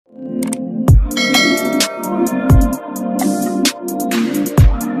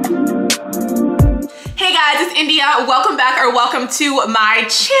welcome back or welcome to my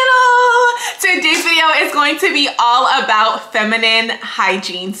channel. Today's video is going to be all about feminine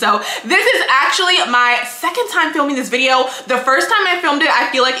hygiene. So this is actually my second time filming this video. The first time I filmed it,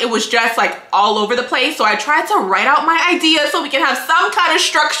 I feel like it was just like all over the place. So I tried to write out my ideas so we can have some kind of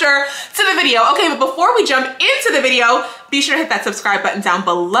structure to the video. Okay, but before we jump into the video, be sure to hit that subscribe button down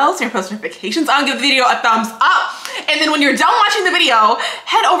below so your post notifications on. Give the video a thumbs up. And then when you're done watching the video,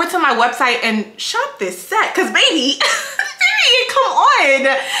 head over to my website and shop this set. Cause baby, come on.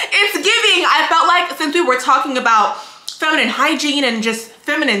 It's giving. I felt like since we were talking about feminine hygiene and just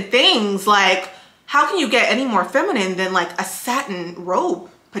feminine things, like how can you get any more feminine than like a satin robe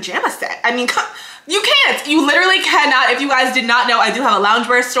pajama set? I mean, you can't. You literally cannot. If you guys did not know, I do have a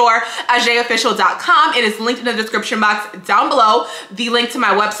loungewear store at jofficial.com. It is linked in the description box down below. The link to my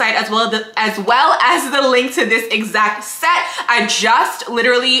website as well as the link to this exact set. I just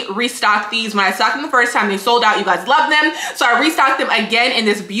literally restocked these. When I stocked them the first time, they sold out. You guys love them. So I restocked them again in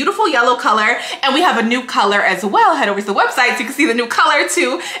this beautiful yellow color. And we have a new color as well. Head over to the website so you can see the new color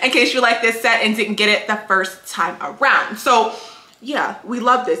too, in case you like this set and didn't get it the first time around. So yeah, we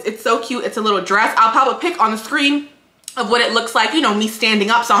love this. It's so cute. It's a little dress. I'll pop a pic on the screen of what it looks like, you know, me standing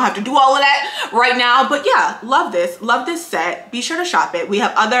up, so I don't have to do all of that right now. But yeah, love this set. Be sure to shop it. We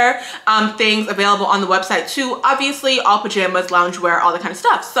have other things available on the website too. Obviously, all pajamas, loungewear, all that kind of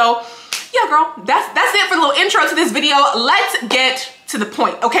stuff. So yeah, girl, that's it for the little intro to this video. Let's get to the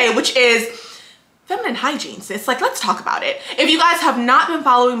point, okay, which is feminine hygiene, sis. Like, let's talk about it. If you guys have not been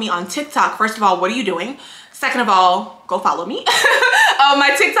following me on TikTok, first of all, what are you doing? Second of all, go follow me.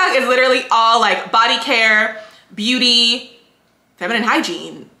 My TikTok is literally all like body care, beauty, feminine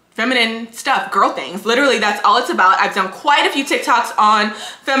hygiene, feminine stuff, girl things. Literally, that's all it's about. I've done quite a few TikToks on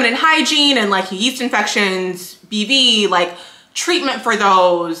feminine hygiene and like yeast infections, BV, like treatment for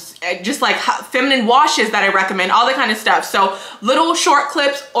those, just like feminine washes that I recommend, all that kind of stuff. So little short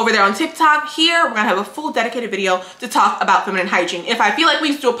clips over there on TikTok. Here, we're gonna have a full dedicated video to talk about feminine hygiene. If I feel like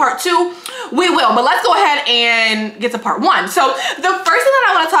we need to do a part 2, we will, but let's go ahead and get to part 1. So the first thing that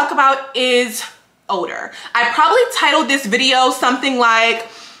I wanna talk about is odor. I probably titled this video something like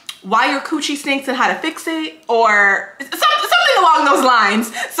why your coochie stinks and how to fix it, or something along those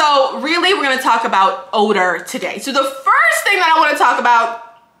lines. So really, we're gonna talk about odor today. So the first thing that I wanna talk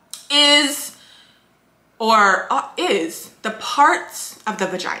about is the parts of the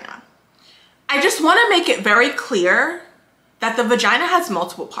vagina. I just wanna make it very clear that the vagina has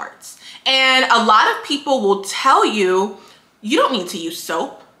multiple parts. And a lot of people will tell you, you don't need to use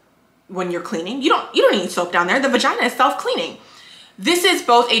soap when you're cleaning. You don't need soap down there. The vagina is self-cleaning. This is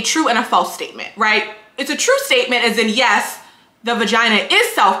both a true and a false statement, right? It's a true statement as in, yes, the vagina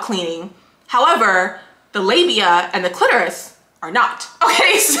is self-cleaning. However, the labia and the clitoris are not.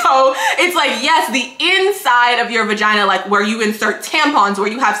 Okay, so it's like, yes, the inside of your vagina, like where you insert tampons, where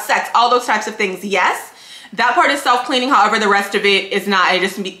you have sex, all those types of things, yes, that part is self-cleaning. However, the rest of it is not. It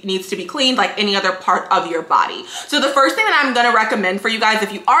just needs to be cleaned like any other part of your body. So the first thing that I'm gonna recommend for you guys,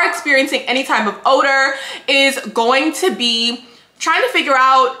 if you are experiencing any type of odor, is going to be trying to figure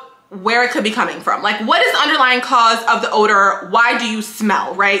out where it could be coming from. Like, what is the underlying cause of the odor? Why do you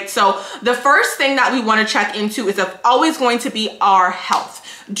smell, right? So the first thing that we want to check into is always going to be our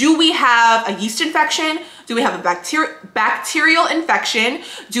health. Do we have a yeast infection? Do we have a bacterial infection?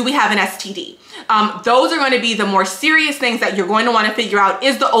 Do we have an STD? Those are going to be the more serious things that you're going to want to figure out.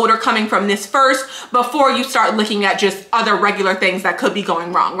 Is the odor coming from this first before you start looking at just other regular things that could be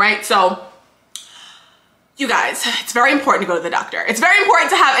going wrong, right? So you guys, it's very important to go to the doctor. It's very important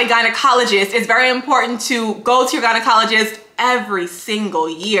to have a gynecologist. It's very important to go to your gynecologist every single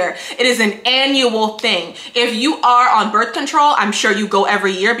year. It is an annual thing. If you are on birth control, I'm sure you go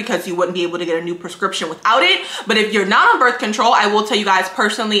every year because you wouldn't be able to get a new prescription without it. But if you're not on birth control, I will tell you guys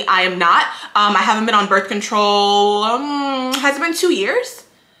personally, I am not. I haven't been on birth control, has it been 2 years?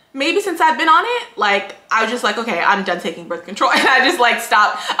 Maybe since I've been on it. Like, I was just like, okay, I'm done taking birth control. And I just like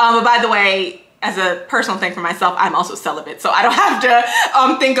stopped. But by the way, as a personal thing for myself, I'm also celibate. So I don't have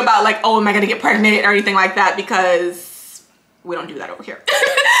to think about like, oh, am I gonna get pregnant or anything like that, because we don't do that over here.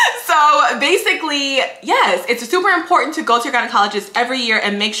 So basically, yes, it's super important to go to your gynecologist every year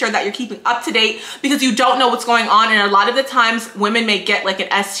and make sure that you're keeping up to date, because you don't know what's going on. And a lot of the times women may get like an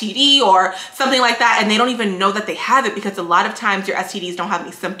STD or something like that, and they don't even know that they have it, because a lot of times your STDs don't have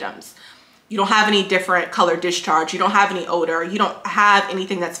any symptoms. You don't have any different color discharge. You don't have any odor. You don't have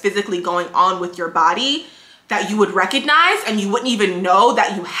anything that's physically going on with your body that you would recognize, and you wouldn't even know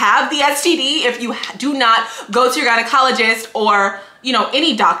that you have the STD if you do not go to your gynecologist or you know,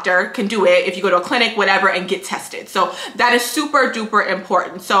 any doctor can do it if you go to a clinic, whatever, and get tested. So that is super duper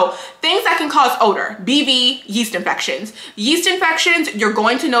important. So things that can cause odor: BV, yeast infections. Yeast infections, you're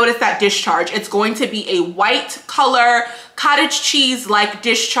going to notice that discharge. It's going to be a white color, cottage cheese-like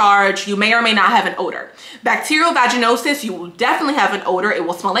discharge. You may or may not have an odor. Bacterial vaginosis, you will definitely have an odor. It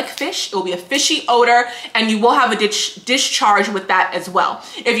will smell like fish. It will be a fishy odor, and you will have a discharge with that as well.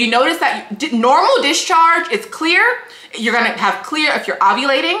 If you notice that normal discharge is clear, you're gonna have clear if you're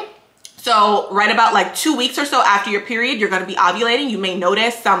ovulating. So right about like 2 weeks or so after your period, you're gonna be ovulating. You may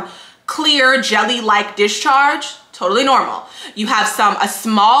notice some clear jelly-like discharge, totally normal. You have a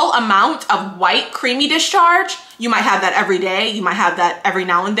small amount of white creamy discharge. You might have that every day. You might have that every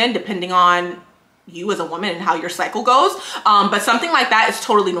now and then, depending on you as a woman and how your cycle goes. But something like that is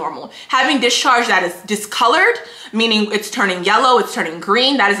totally normal. Having discharge that is discolored, meaning it's turning yellow, it's turning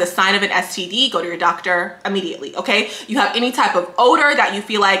green, that is a sign of an STD. Go to your doctor immediately, okay? You have any type of odor that you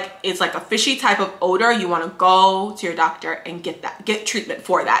feel like is like a fishy type of odor, you wanna go to your doctor and get treatment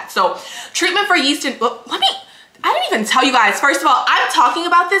for that. So treatment for yeast, I didn't even tell you guys, first of all, I'm talking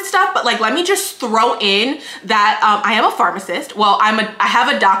about this stuff, but like, let me just throw in that I am a pharmacist. Well, I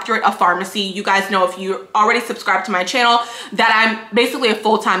have a doctorate of pharmacy. You guys know, if you already subscribe to my channel, that I'm basically a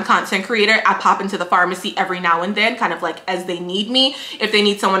full-time content creator. I pop into the pharmacy every now and then, kind of like as they need me, if they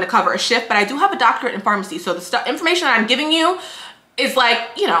need someone to cover a shift, but I do have a doctorate in pharmacy. So the information that I'm giving you is like,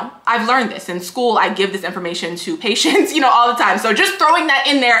 you know, I've learned this in school. I give this information to patients, you know, all the time. So just throwing that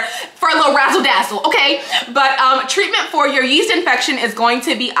in there for a little razzle dazzle, okay? But treatment for your yeast infection is going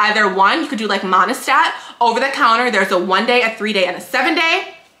to be either one, you could do like Monistat over the counter. There's a 1 day, a 3 day, and a 7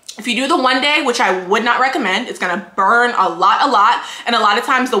 day. If you do the 1 day, which I would not recommend, it's gonna burn a lot, and a lot of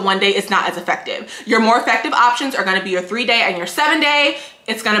times the 1 day is not as effective. Your more effective options are gonna be your 3 day and your 7 day.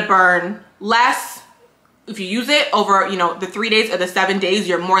 It's gonna burn less. If you use it over, you know, the 3 days or the 7 days,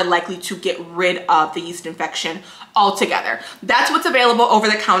 you're more likely to get rid of the yeast infection altogether. That's what's available over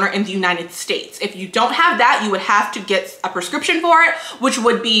the counter in the United States. If you don't have that, you would have to get a prescription for it, which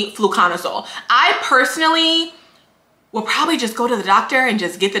would be fluconazole. I personally will probably just go to the doctor and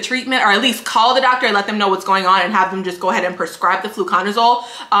just get the treatment, or at least call the doctor and let them know what's going on and have them just go ahead and prescribe the fluconazole,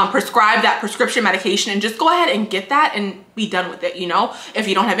 prescribe that prescription medication, and just go ahead and get that and be done with it, you know? If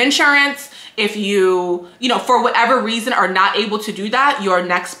you don't have insurance, if you know, for whatever reason are not able to do that, your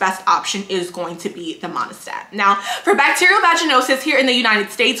next best option is going to be the Monistat. Now, for bacterial vaginosis here in the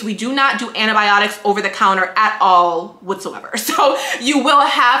United States, we do not do antibiotics over the counter at all whatsoever. So you will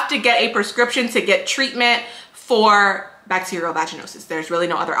have to get a prescription to get treatment for bacterial vaginosis. There's really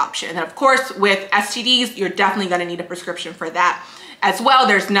no other option. And then of course, with STDs, you're definitely gonna need a prescription for that as well.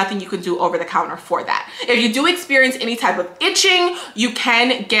 There's nothing you can do over the counter for that. If you do experience any type of itching, you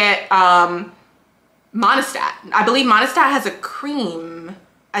can get Monistat. I believe Monistat has a cream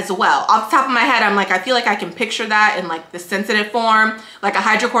as well. Off the top of my head, I'm like, I feel like I can picture that in like the sensitive form, like a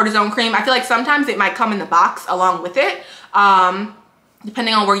hydrocortisone cream. I feel like sometimes it might come in the box along with it,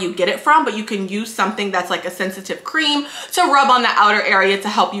 depending on where you get it from, but you can use something that's like a sensitive cream to rub on the outer area to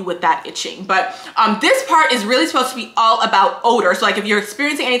help you with that itching. But this part is really supposed to be all about odor. So like if you're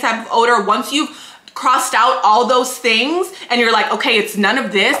experiencing any type of odor, once you've crossed out all those things and you're like, okay, it's none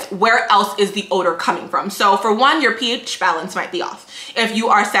of this, where else is the odor coming from? So for one, your pH balance might be off. If you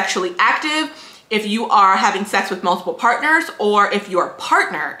are sexually active, if you are having sex with multiple partners, or if your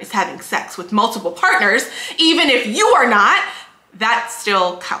partner is having sex with multiple partners, even if you are not, that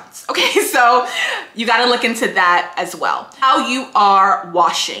still counts. Okay, so you got to look into that as well. How you are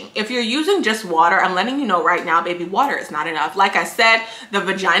washing. If you're using just water, I'm letting you know right now, baby, water is not enough. Like I said, the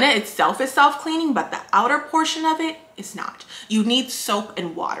vagina itself is self-cleaning, but the outer portion of it is not. You need soap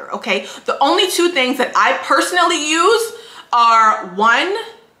and water, okay? The only two things that I personally use are one,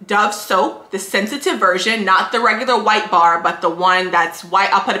 Dove soap, the sensitive version, not the regular white bar, but the one that's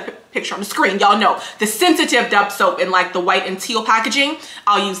white. I'll put a picture on the screen. Y'all know the sensitive Dove soap in like the white and teal packaging.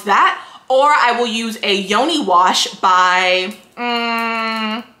 I'll use that, or I will use a Yoni wash by,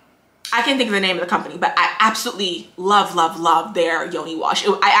 I can't think of the name of the company, but I absolutely love their Yoni wash.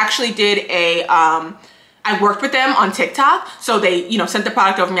 I actually did a, I worked with them on TikTok. So they, you know, sent the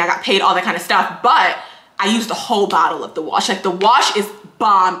product over to me. I got paid, all that kind of stuff, but I used the whole bottle of the wash. Like the wash is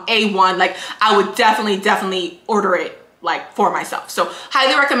bomb, A1. Like I would definitely order it like for myself. So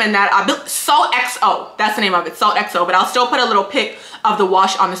highly recommend that. XoXo, that's the name of it, XoXo, but I'll still put a little pic of the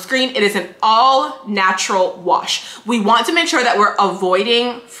wash on the screen. It is an all natural wash. We want to make sure that we're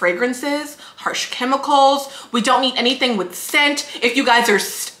avoiding fragrances, harsh chemicals. We don't need anything with scent. If you guys are,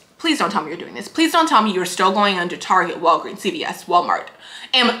 please don't tell me you're doing this. Please don't tell me you're still going into Target, Walgreens, CVS, Walmart,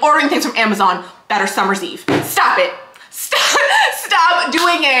 and ordering things from Amazon that are summer's eve. Stop it. Stop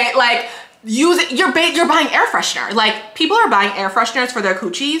doing it. Like, use it. You're buying air freshener. Like, people are buying air fresheners for their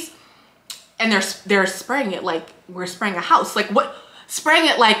coochies, and they're spraying it like we're spraying a house. Like, what? Spraying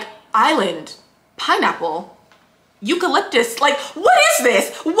it like island, pineapple, eucalyptus. Like, what is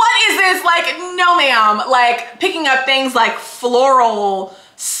this? What is this? Like, no ma'am. Like, picking up things like floral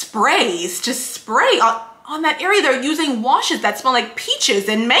sprays to spray on that area. They're using washes that smell like peaches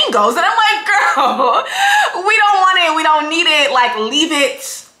and mangoes. And I'm like, girl, we don't want it. We don't need it. Like, leave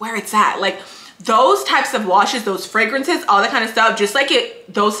it where it's at. Like, those types of washes, those fragrances, all that kind of stuff, just like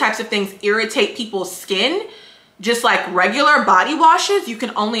those types of things irritate people's skin, just like regular body washes, you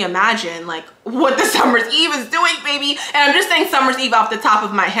can only imagine like what the Summer's Eve is doing, baby. And I'm just saying Summer's Eve off the top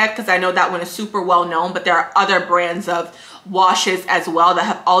of my head because I know that one is super well known, but there are other brands of washes as well that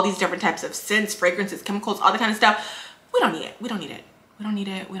have all these different types of scents, fragrances, chemicals, all that kind of stuff. We don't need it. We don't need it. We don't need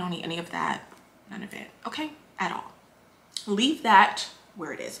it. We don't need any of that. None of it. Okay? At all. Leave that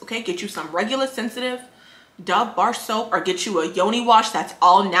where it is. Okay? Get you some regular sensitive Dove bar soap, or get you a yoni wash that's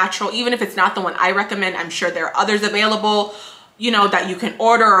all natural. Even if it's not the one I recommend, I'm sure there are others available, you know, that you can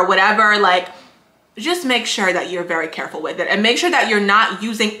order or whatever. Like, just make sure that you're very careful with it, and make sure that you're not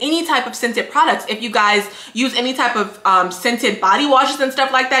using any type of scented products. If you guys use any type of scented body washes and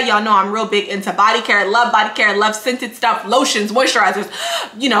stuff like that, y'all know I'm real big into body care, love scented stuff, lotions, moisturizers,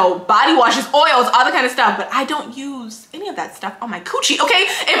 you know, body washes, oils, all that kind of stuff. But I don't use any of that stuff on my coochie, okay?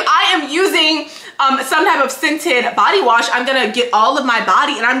 If I am using some type of scented body wash, I'm gonna get all of my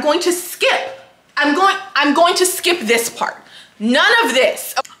body, and I'm going to skip. I'm going to skip this part. None of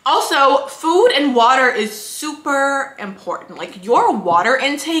this. Also, food and water is super important. Like, your water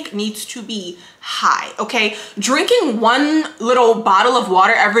intake needs to be high, okay? Drinking one little bottle of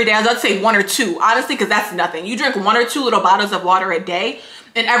water every day, I'd say one or two, honestly, because that's nothing. You drink 1 or 2 little bottles of water a day,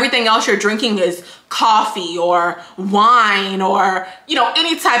 and everything else you're drinking is coffee or wine or, you know,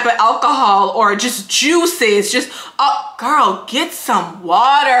 any type of alcohol or just juices. Just, oh, girl, get some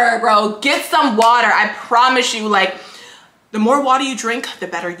water, bro. Get some water. I promise you, like, the more water you drink, the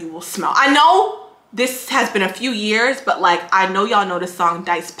better you will smell. I know this has been a few years, but like, I know y'all know the song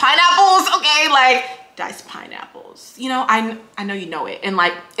Diced Pineapples, okay? Like, diced pineapples. You know, I know you know it. And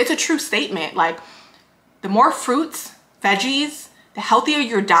like, it's a true statement. Like, the more fruits, veggies, the healthier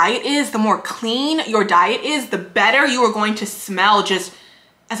your diet is, the more clean your diet is, the better you are going to smell just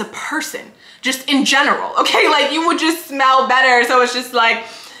as a person, just in general, okay? Like, you would just smell better. So it's just like,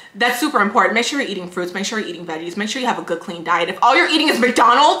 that's super important. Make sure you're eating fruits, make sure you're eating veggies, make sure you have a good clean diet. If all you're eating is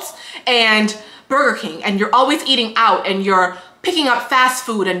McDonald's and Burger King, and you're always eating out, and you're picking up fast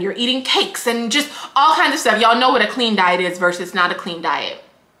food, and you're eating cakes and just all kinds of stuff, y'all know what a clean diet is versus not a clean diet.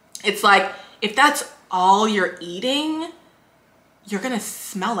 It's like, if that's all you're eating, you're gonna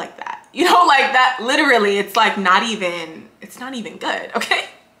smell like that. You know, like that, literally, it's like it's not even good, okay?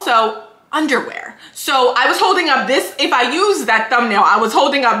 So, underwear. So I was holding up this, if I use that thumbnail, I was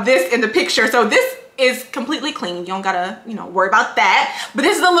holding up this in the picture. So this is completely clean. You don't gotta, you know, worry about that. But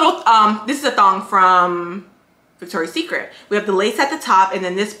this is a little, this is a thong from Victoria's Secret. We have the lace at the top, and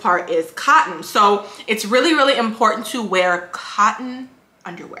then this part is cotton. So it's really, really important to wear cotton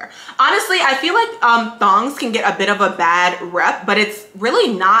underwear. Honestly, I feel like thongs can get a bit of a bad rep, but it's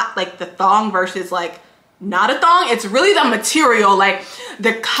really not like the thong versus like not a thong. It's really the material. Like,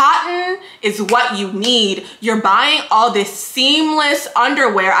 the cotton is what you need. You're buying all this seamless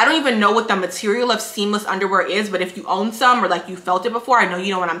underwear. I don't even know what the material of seamless underwear is, but if you own some or like you felt it before, I know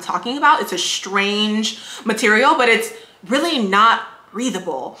you know what I'm talking about. It's a strange material, but it's really not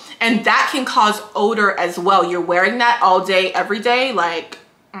breathable, and that can cause odor as well. You're wearing that all day, every day, like,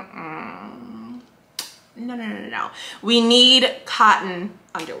 no. We need cotton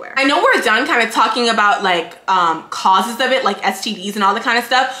underwear. I know we're done kind of talking about like causes of it, like STDs and all that kind of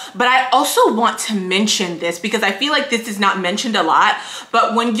stuff, but I also want to mention this because I feel like this is not mentioned a lot.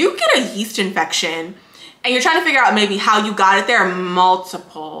 But when you get a yeast infection and you're trying to figure out maybe how you got it, there are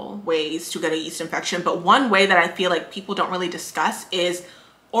multiple ways to get a yeast infection, but one way that I feel like people don't really discuss is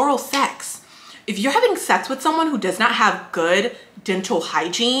oral sex. If you're having sex with someone who does not have good dental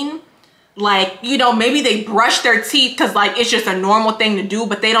hygiene, like, you know, maybe they brush their teeth because like it's just a normal thing to do,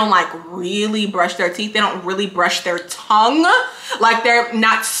 but they don't like really brush their teeth. They don't really brush their tongue. Like, they're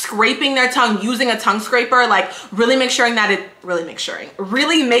not scraping their tongue using a tongue scraper. Like, really making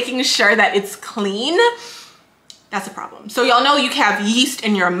sure that it's clean. That's a problem. So y'all know you can have yeast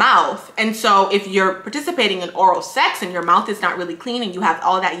in your mouth. And so if you're participating in oral sex and your mouth is not really clean and you have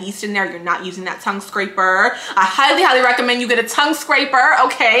all that yeast in there, you're not using that tongue scraper. I highly, highly recommend you get a tongue scraper,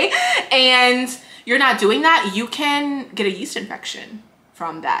 okay? And you're not doing that, you can get a yeast infection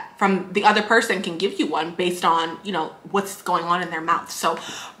from the other person can give you one based on, you know, what's going on in their mouth. So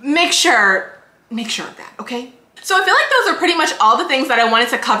make sure of that, okay? So I feel like those are pretty much all the things that I wanted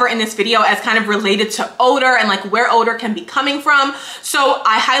to cover in this video as kind of related to odor and like where odor can be coming from. So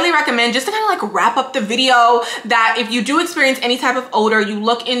I highly recommend, just to kind of like wrap up the video, that if you do experience any type of odor, you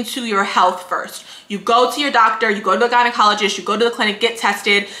look into your health first. You go to your doctor, you go to a gynecologist, you go to the clinic, get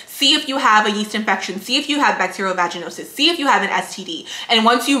tested, see if you have a yeast infection, see if you have bacterial vaginosis, see if you have an STD. And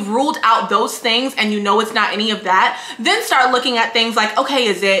once you've ruled out those things and you know it's not any of that, then start looking at things like, okay,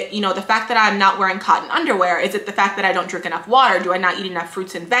 is it, you know, the fact that I'm not wearing cotton underwear? Is it the fact that I don't drink enough water? Do I not eat enough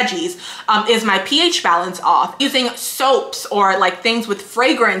fruits and veggies? Is my pH balance off? Using soaps or like things with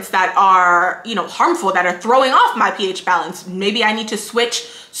fragrance that are, you know, harmful, that are throwing off my pH balance. Maybe I need to switch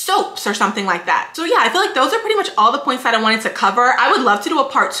soaps or something like that. So yeah, I feel like those are pretty much all the points that I wanted to cover. I would love to do a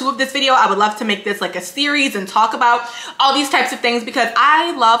part 2 of this video. I would love to make this like a series and talk about all these types of things, because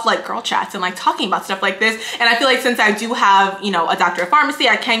I love like girl chats and like talking about stuff like this. And I feel like since I do have, you know, a doctor of pharmacy,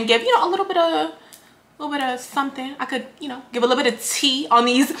 I can give, you know, a little bit of something. I could, you know, give a little bit of tea on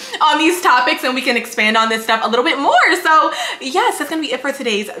these topics, and we can expand on this stuff a little bit more. So yes, that's gonna be it for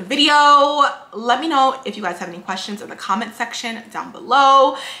today's video. Let me know if you guys have any questions in the comment section down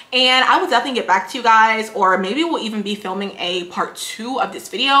below, and I will definitely get back to you guys, or maybe we'll even be filming a part 2 of this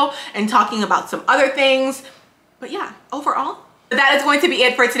video and talking about some other things. But yeah, overall, that is going to be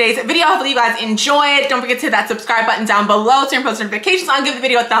it for today's video. Hopefully you guys enjoyed. Don't forget to hit that subscribe button down below, turn post notifications on, give the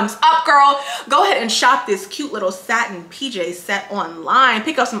video a thumbs up, girl. Go ahead and shop this cute little satin PJ set online.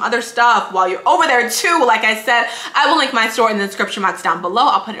 Pick up some other stuff while you're over there too. Like I said, I will link my store in the description box down below.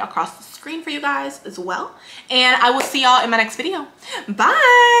 I'll put it across the screen for you guys as well. And I will see y'all in my next video.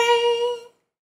 Bye.